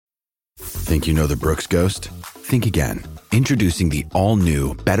Think you know the Brooks Ghost? Think again. Introducing the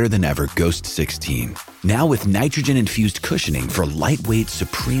all-new, better-than-ever Ghost 16. Now with nitrogen-infused cushioning for lightweight,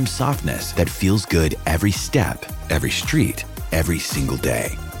 supreme softness that feels good every step, every street, every single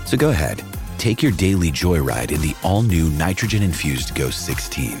day. So go ahead, take your daily joyride in the all-new nitrogen-infused Ghost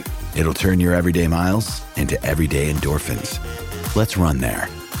 16. It'll turn your everyday miles into everyday endorphins. Let's run there.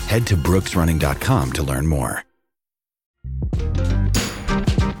 Head to brooksrunning.com to learn more.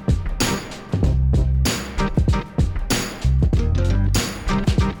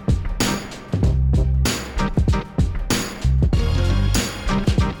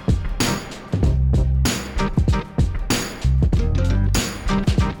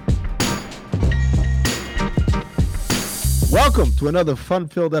 Welcome to another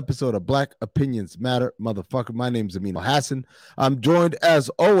fun-filled episode of Black Opinions Matter, motherfucker. My name's Amin Hassan. I'm joined, as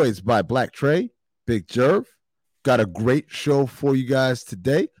always, by Black Trey, Big Jerv. Got a great show for you guys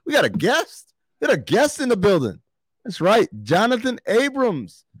today. We got a guest. We got a guest in the building. That's right, Jonathan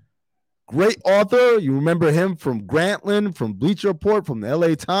Abrams. Great author. You remember him from Grantland, from Bleacher Report, from the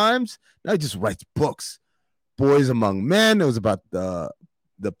LA Times. Now he just writes books. Boys Among Men. It was about the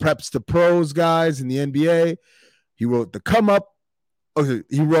preps to pros guys in the NBA. He wrote The Come Up. Okay,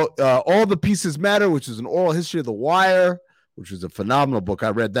 he wrote All the Pieces Matter, which is an oral history of The Wire, which was a phenomenal book. I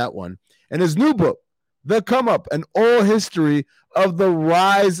read that one. And his new book, The Come Up, an oral history of the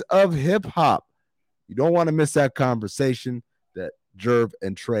rise of hip hop. You don't want to miss that conversation that Jerv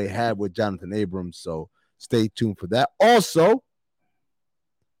and Trey had with Jonathan Abrams. So stay tuned for that. Also,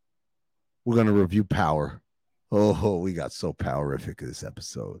 we're going to review Power. Oh, we got so powerific this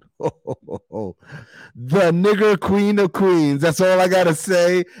episode. The nigger queen of queens. That's all I got to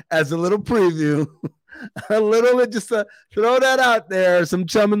say as a little preview. A little bit just to throw that out there. Some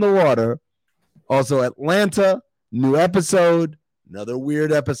chum in the water. Also, Atlanta, new episode. Another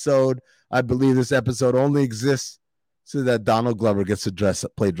weird episode. I believe this episode only exists so that Donald Glover gets to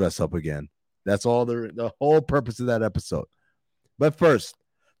play dress up again. That's all the whole purpose of that episode. But first,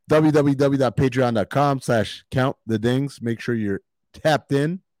 www.patreon.com/countthedings. Make sure you're tapped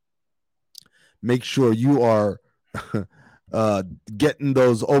in. Make sure you are getting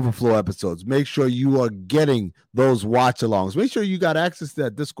those overflow episodes. Make sure you are getting those watch alongs. Make sure you got access to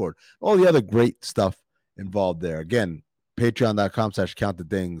that Discord. All the other great stuff involved there. Again,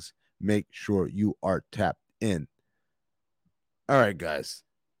 patreon.com/countthedings. Make sure you are tapped in. All right, guys.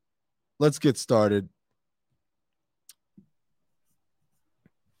 Let's get started.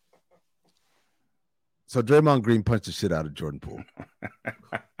 So Draymond Green punched the shit out of Jordan Poole.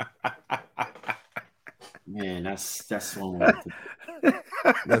 Man, that's one.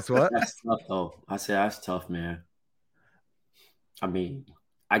 That's what? That's tough, though. I said that's tough, man. I mean,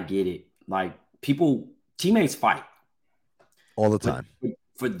 I get it. Like, teammates fight all the time.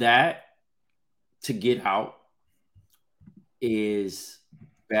 For that to get out is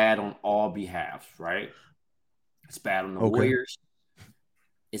bad on all behalves, right? It's bad on the Warriors.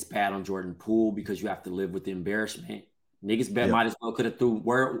 It's bad on Jordan Poole because you have to live with the embarrassment. Niggas might as well could have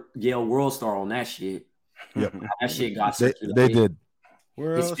threw Yale World Star on that shit. Yep. That shit got they did.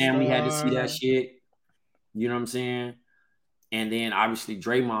 His family had to see that shit. You know what I'm saying? And then obviously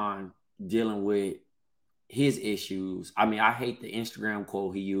Draymond dealing with his issues. I mean, I hate the Instagram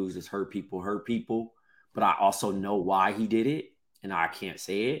quote he used is hurt people, but I also know why he did it, and I can't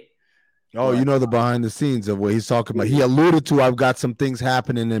say it. Oh, you know the behind the scenes of what he's talking about. He alluded to, I've got some things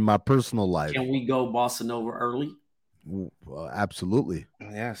happening in my personal life. Can we go Bossa Nova early? Absolutely.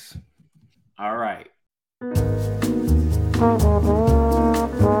 Yes. All right.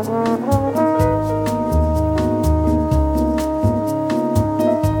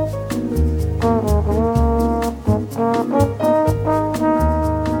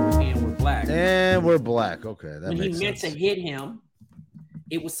 And we're black. Okay, that when makes sense. He meant to hit him.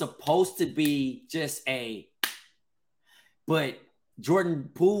 It was supposed to be just but Jordan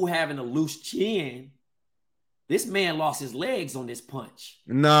Poole having a loose chin, this man lost his legs on this punch.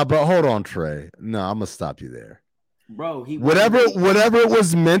 Nah, but hold on, Trey. No, I'm gonna stop you there. Bro, whatever it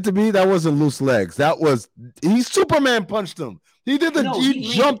was meant to be, that wasn't loose legs. He Superman punched him. He did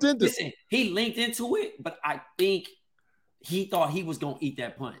he jumped into. Listen, he linked into it, but I think he thought he was gonna eat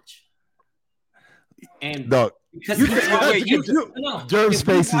that punch. And no, because Jerv's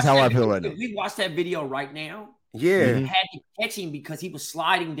face is how I feel right now. If we watch that video right now, yeah, he had to catch him because he was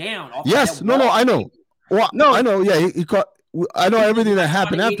sliding down. Yes, no, I know. Well, no, I know. Yeah, he caught. I know everything that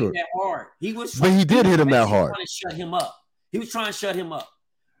happened afterwards. He was, but he did hit him that hard. Trying to shut him up. He was trying to shut him up.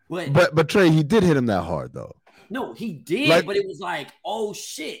 But Trey, he did hit him that hard though. No, he did, but it was like, oh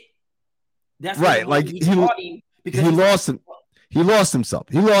shit. That's right. Like he lost him. He lost himself.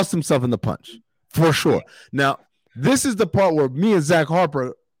 He lost himself in the punch for sure. Now, this is the part where me and Zach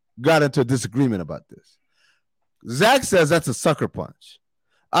Harper got into a disagreement about this. Zach says that's a sucker punch.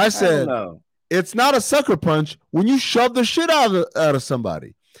 I said it's not a sucker punch when you shove the shit out of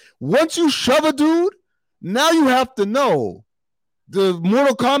somebody. Once you shove a dude, now you have to know the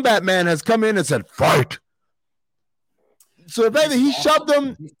Mortal Kombat man has come in and said, fight. So if he shoved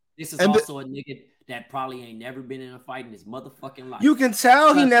him. This is also a nigga that probably ain't never been in a fight in his motherfucking life. You can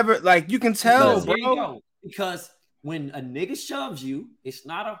tell he never, you can tell, bro. Because when a nigga shoves you, it's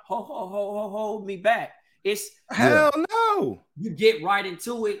not a hold me back. It's hell no. You get right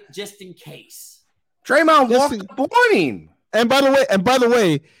into it just in case. Draymond walked up on him. And by the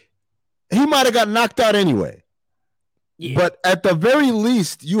way, he might have got knocked out anyway. Yeah. But at the very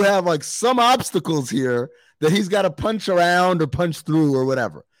least, you have like some obstacles here that he's got to punch around or punch through or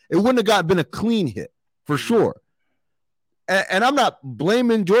whatever. It wouldn't have been a clean hit for sure. And I'm not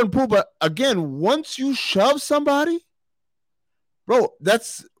blaming Jordan Poole, but again, once you shove somebody, bro,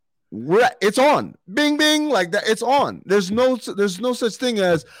 it's on. Bing, bing, like that. It's on. There's no such thing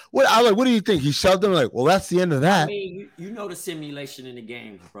as what do you think? He shoved him like, well, that's the end of that. I mean, you know the simulation in the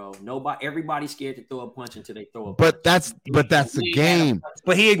games, bro. Everybody's scared to throw a punch until they throw a punch. But that's the game.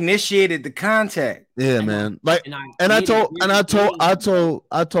 But he initiated the contact. Yeah, man. Like, I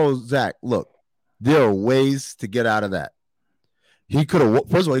told Zach, look, there are ways to get out of that. He could have,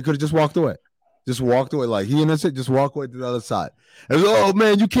 first of all, he could have just walked away. Just walked away. Like he innocent, just walk away to the other side. And oh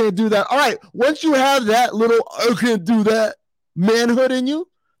man, you can't do that. All right, once you have that little I can't do that manhood in you,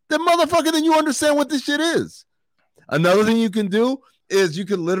 then motherfucker, then you understand what this shit is. Another thing you can do is you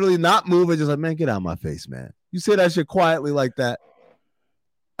can literally not move and just like, man, get out of my face, man. You say that shit quietly like that.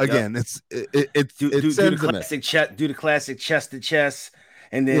 Again, it do the classic chest to chest.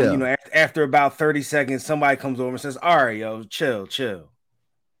 And then, after about 30 seconds, somebody comes over and says, all right, yo, chill.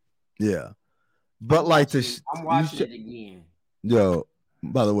 Yeah. But I'm watching it again. Yo,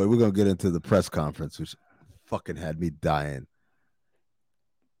 by the way, we're going to get into the press conference, which fucking had me dying.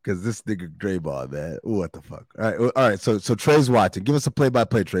 Because this nigga Draymond, man. What the fuck? All right. So Trey's watching. Give us a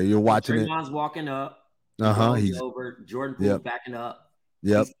play-by-play, Trey. You're watching it. Draymond's walking up. He's over. Jordan Poole's backing up.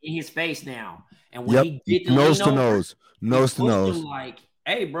 Yep. He's in his face now. And when he did the nose to nose. Like,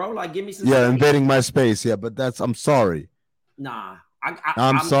 hey, bro, like, give me some. Yeah, invading my space. Yeah, but I'm sorry. Nah,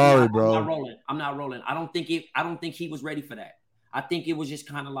 I'm sorry, bro. I'm not rolling. I don't think he was ready for that. I think it was just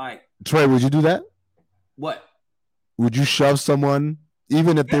kind of like. Trey, would you do that? What? Would you shove someone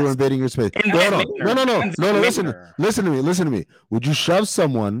even if they were invading your space? No. Listen to me. Would you shove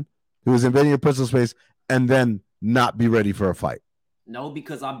someone who was invading your personal space and then not be ready for a fight? No,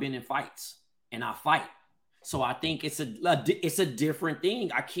 because I've been in fights and I fight. So I think it's a different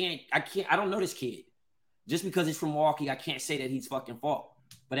thing. I don't know this kid. Just because he's from Milwaukee, I can't say that he's fucking fault.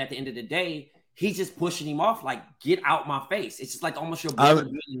 But at the end of the day, he's just pushing him off like, get out my face. It's just like almost your brother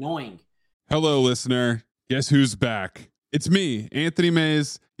being annoying. Hello, listener. Guess who's back? It's me, Anthony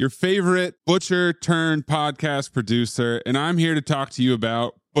Mays, your favorite butcher turned podcast producer, and I'm here to talk to you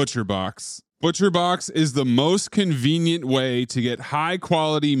about ButcherBox. ButcherBox is the most convenient way to get high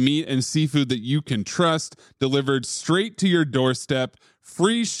quality meat and seafood that you can trust delivered straight to your doorstep,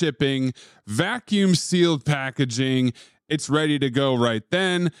 free shipping, vacuum sealed packaging. It's ready to go right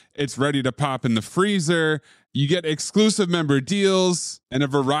then. It's ready to pop in the freezer. You get exclusive member deals and a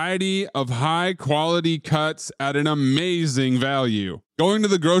variety of high quality cuts at an amazing value. Going to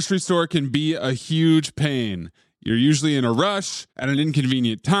the grocery store can be a huge pain. You're usually in a rush at an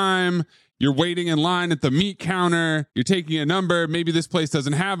inconvenient time. You're waiting in line at the meat counter. You're taking a number. Maybe this place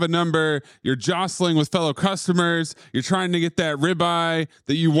doesn't have a number. You're jostling with fellow customers. You're trying to get that ribeye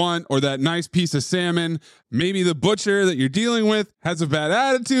that you want or that nice piece of salmon. Maybe the butcher that you're dealing with has a bad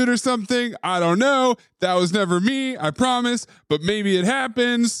attitude or something. I don't know. That was never me, I promise. But maybe it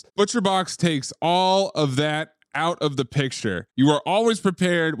happens. ButcherBox takes all of that out of the picture. You are always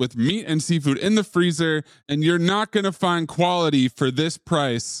prepared with meat and seafood in the freezer, and you're not going to find quality for this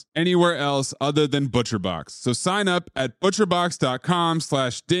price anywhere else other than ButcherBox. So sign up at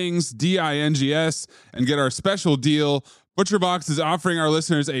butcherbox.com/dings, D-I-N-G-S, and get our special deal. ButcherBox is offering our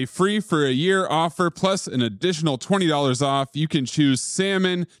listeners a free for a year offer plus an additional $20 off. You can choose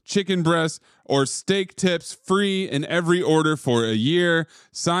salmon, chicken breast, or steak tips free in every order for a year.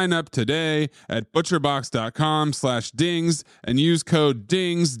 Sign up today at butcherbox.com/dings and use code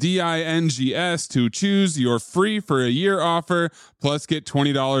DINGS, D-I-N-G-S, to choose your free for a year offer plus get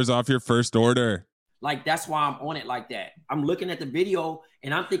 $20 off your first order. Like, that's why I'm on it like that. I'm looking at the video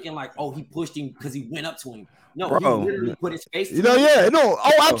and I'm thinking like, oh, he pushed him because he went up to him. No, bro, he literally put his face.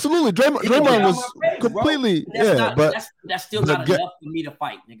 Oh, absolutely. Draymond was completely, but that's still not enough for me to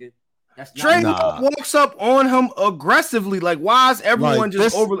fight, nigga. Draymond walks up on him aggressively. Like, why is everyone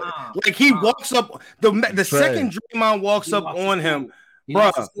just over? Like, he walks up. The second Draymond walks up on him,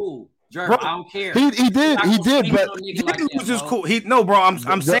 bro. Bro, I don't care. He did, but he didn't lose his cool.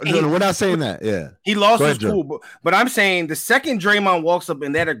 I'm saying we're not saying that. Yeah, he lost his cool, but I'm saying the second Draymond walks up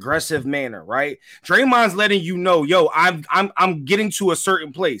in that aggressive manner, right? Draymond's letting you know, yo, I'm getting to a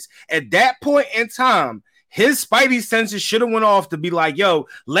certain place. At that point in time, his spidey senses should have went off to be like, yo,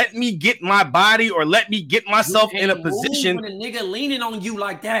 let me get my body or let me get myself in a position. When a nigga leaning on you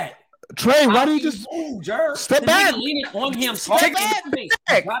like that. Trey, why do you just step back? Leaning on him, step back.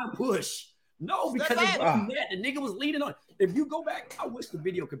 Gotta push. No, because the nigga was leaning on. If you go back, I wish the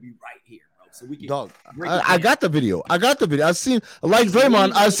video could be right here, bro. So we can. Dog, I got the video. I've seen, like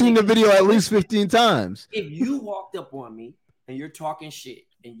Draymond, I've seen the video at least 15 times. If you walked up on me and you're talking shit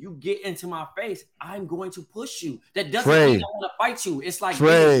and you get into my face, I'm going to push you. That doesn't mean I want to fight you. It's like you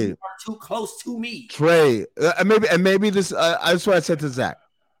are too close to me. Trey, maybe this. That's what I said to Zach.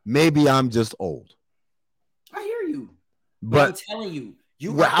 Maybe I'm just old. I hear you, but I'm telling you,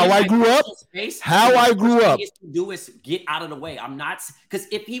 how I grew up. How I grew up. To do is get out of the way. I'm not, because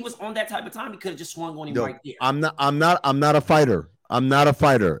if he was on that type of time, he could have just swung on him right there. I'm not a fighter. I'm not a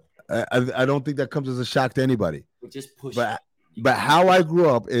fighter. I don't think that comes as a shock to anybody. Just push. But how I grew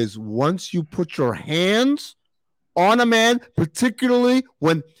up is once you put your hands on a man, particularly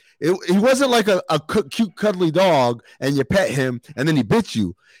when he wasn't like a cute cuddly dog and you pet him and then he bit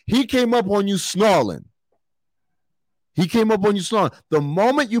you. He came up on you snarling. The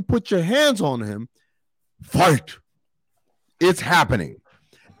moment you put your hands on him, fight. It's happening.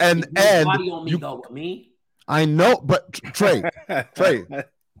 And body on me, though, me. I know, but Trey,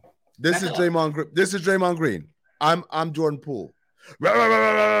 this is Draymond Green. I'm Jordan Poole.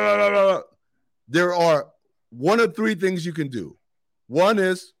 There are one of three things you can do. One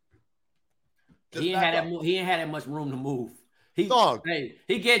is he ain't had that much room to move. He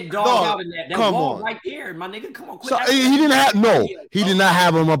getting dogged out in that wall right there, my nigga. Come on, so he did not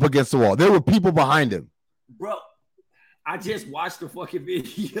have him up against the wall. There were people behind him, bro. I just watched the fucking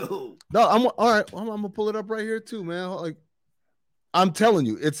video. No, I'm all right. I'm gonna pull it up right here too, man. Like, I'm telling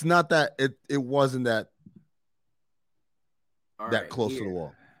you, it's not that it wasn't that close to the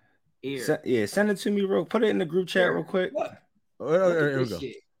wall. Send it to me, real. Put it in the group chat real quick. What? Here we go.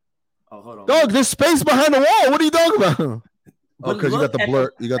 Oh, hold on. Dog, there's space behind the wall. What are you talking about? Oh, because you got the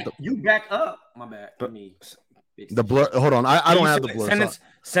blur. You back up. My bad. The blur. Hold on. I don't have the blur.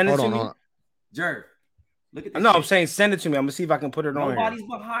 Send it to me. Jerv, look at this. No, I'm saying send it to me. I'm gonna see if I can put it on. Nobody's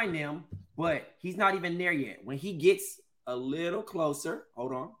behind him, but he's not even there yet. When he gets a little closer,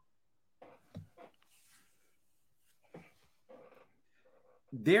 hold on.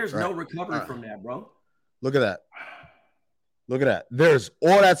 There's no recovery from that, bro. Look at that. There's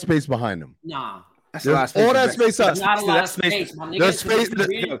all that space behind him. Nah. There's all that space up. Not a lot of space. There's space.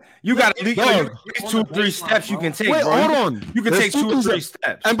 You got at least 2-3 steps you can take. Wait, hold on. You can take 2 or 3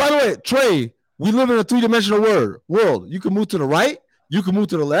 steps. And by the way, Trey, we live in a 3-dimensional world. You can move to the right. You can move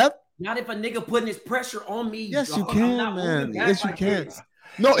to the left. Not if a nigga putting his pressure on me. Yes, you can, man. Yes, you can.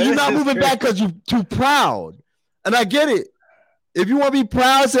 No, you're not moving back because you're too proud. And I get it. If you want to be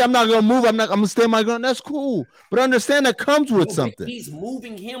proud, say I'm not gonna move. I'm gonna stay my ground. That's cool, but understand that comes with something. He's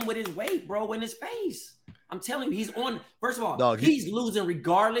moving him with his weight, bro, in his face. I'm telling you, he's on. First of all, he's losing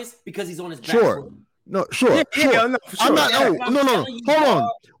regardless because he's on his back. Sure. No, sure. No, I'm not. No. Hold on.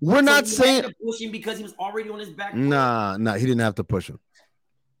 We're not saying push him because he was already on his back. Nah. He didn't have to push him.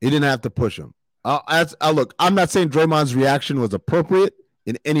 Look, I'm not saying Draymond's reaction was appropriate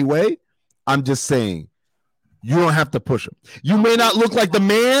in any way. I'm just saying. You don't have to push him. You may not look like the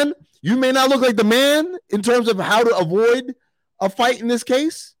man. In terms of how to avoid a fight in this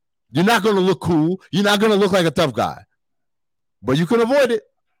case. You're not going to look cool. You're not going to look like a tough guy. But you can avoid it.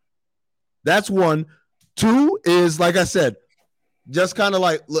 That's one. 2 is, like I said, just kind of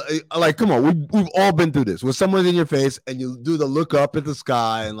like, come on. We've all been through this. When someone's in your face and you do the look up at the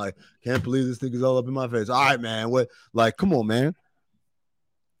sky and like, can't believe this thing is all up in my face. All right, man. What? Like, come on, man.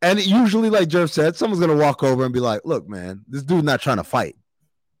 And usually, like Jeff said, someone's going to walk over and be like, look, man, this dude's not trying to fight.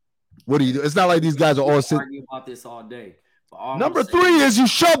 What do you do? It's not like these guys are all sitting. Argue about this all day. Number 3 is you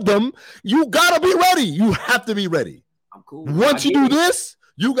shove them. You got to be ready. You have to be ready. I'm cool. Once you do this,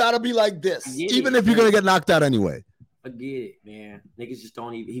 you got to be like this, even if you're going to get knocked out anyway. I get it, man. Niggas just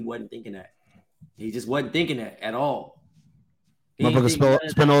don't even, he wasn't thinking that. He just wasn't thinking that at all. Motherfucker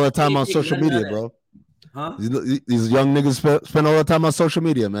spend all that time on social media, bro. Huh? These young niggas spend all the time on social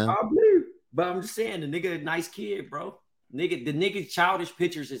media, man. I believe. But I'm just saying, the nigga a nice kid, bro. The nigga's childish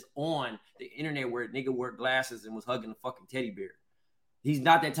pictures is on the internet where nigga wore glasses and was hugging a fucking teddy bear. He's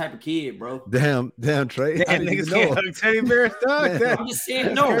not that type of kid, bro. Damn, Trey. Damn, niggas can't hug teddy bears, dog. I'm just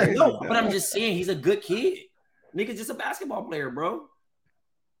saying, no, but I'm just saying he's a good kid. Nigga's just a basketball player, bro.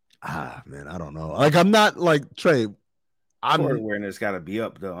 Man, I don't know. Like, I'm not like Trey. Court awareness got to be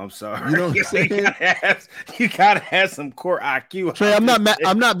up, though. I'm sorry. You know what I'm saying? You gotta have some court IQ. Trey, I'm not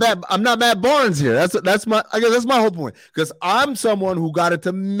Matt Barnes here. That's my whole point. Because I'm someone who got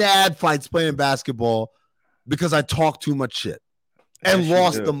into mad fights playing basketball because I talk too much shit and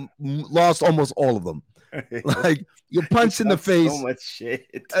lost almost all of them. Like, you're punched in the face. So much shit.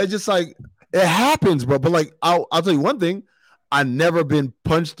 It's just like it happens, bro. But like, I'll tell you one thing: I've never been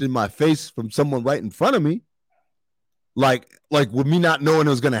punched in my face from someone right in front of me. Like with me not knowing it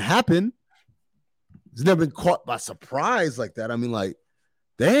was gonna happen. It's never been caught by surprise like that. I mean, like,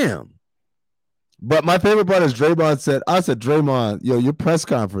 damn. But my favorite part is Draymond said, Draymond, yo, your press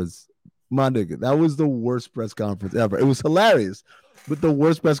conference, my nigga, that was the worst press conference ever. It was hilarious, but the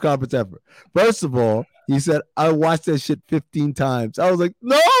worst press conference ever. First of all, he said, I watched that shit 15 times. I was like,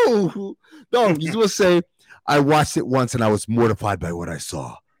 no, you're supposed to say, I watched it once and I was mortified by what I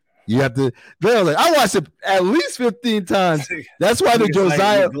saw. You have to. They're like, I watched it at least 15 times. That's why the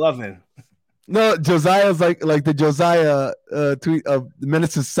Josiah. No, Josiah's like the Josiah tweet of the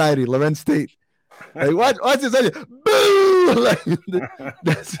Menace Society, Lorenz State. Like, watch this. Boo! Like,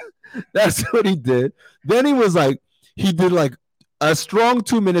 that's what he did. Then he was like, he did like a strong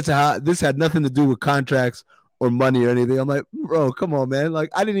 2 minutes. This had nothing to do with contracts or money or anything. I'm like, bro, come on, man. Like,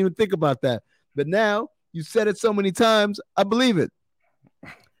 I didn't even think about that. But now you said it so many times, I believe it.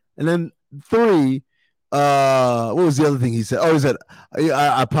 And then 3, what was the other thing he said? Oh, he said,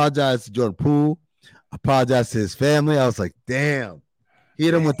 I apologize to Jordan Poole. I apologize to his family. I was like, damn. He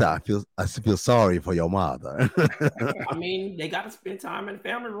hit him with that. I feel sorry for your mother. I mean, they got to spend time in the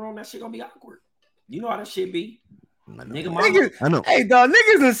family room. That shit going to be awkward. You know how that shit be. Niggas, I know. Hey, dog,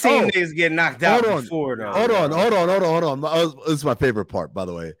 niggas done seen niggas get knocked out before, though. Hold on. This is my favorite part, by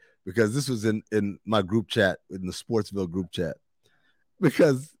the way, because this was in my group chat, in the Sportsville group chat.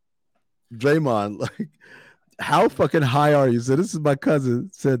 Because Draymond, like, how fucking high are you? So this is my cousin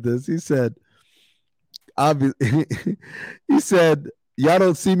said this. He said, y'all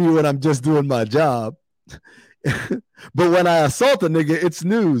don't see me when I'm just doing my job. But when I assault a nigga, it's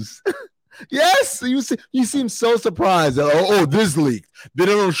news. Yes, you seem so surprised. Oh, this leaked. They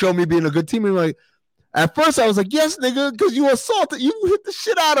don't show me being a good teammate. Like, at first I was like, yes, nigga, because you assaulted, you hit the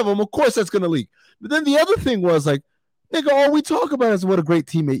shit out of him. Of course that's gonna leak. But then the other thing was like, nigga, all we talk about is what a great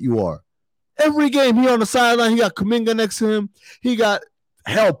teammate you are. Every game, he on the sideline, he got Kuminga next to him. He got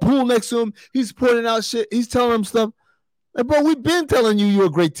Poole next to him. He's pointing out shit. He's telling him stuff. Like, bro, we've been telling you you're a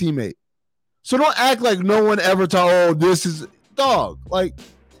great teammate. So don't act like no one ever this is dog. Like,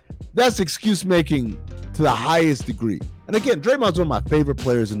 that's excuse making to the highest degree. And again, Draymond's one of my favorite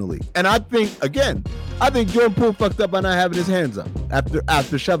players in the league. And I think Jordan Poole fucked up by not having his hands up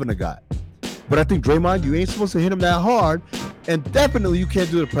after shoving a guy. But I think Draymond, you ain't supposed to hit him that hard. And definitely you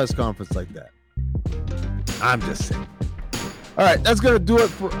can't do a press conference like that. I'm just saying. All right, that's going to do it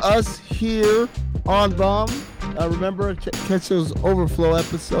for us here on Bomb. Remember, catch those overflow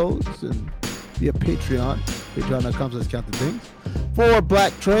episodes and via Patreon. Patreon.com/CountTheThings. For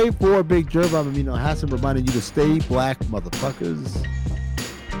Black Trey, for Big Jerv, I'm Amino Hassan, reminding you to stay black, motherfuckers.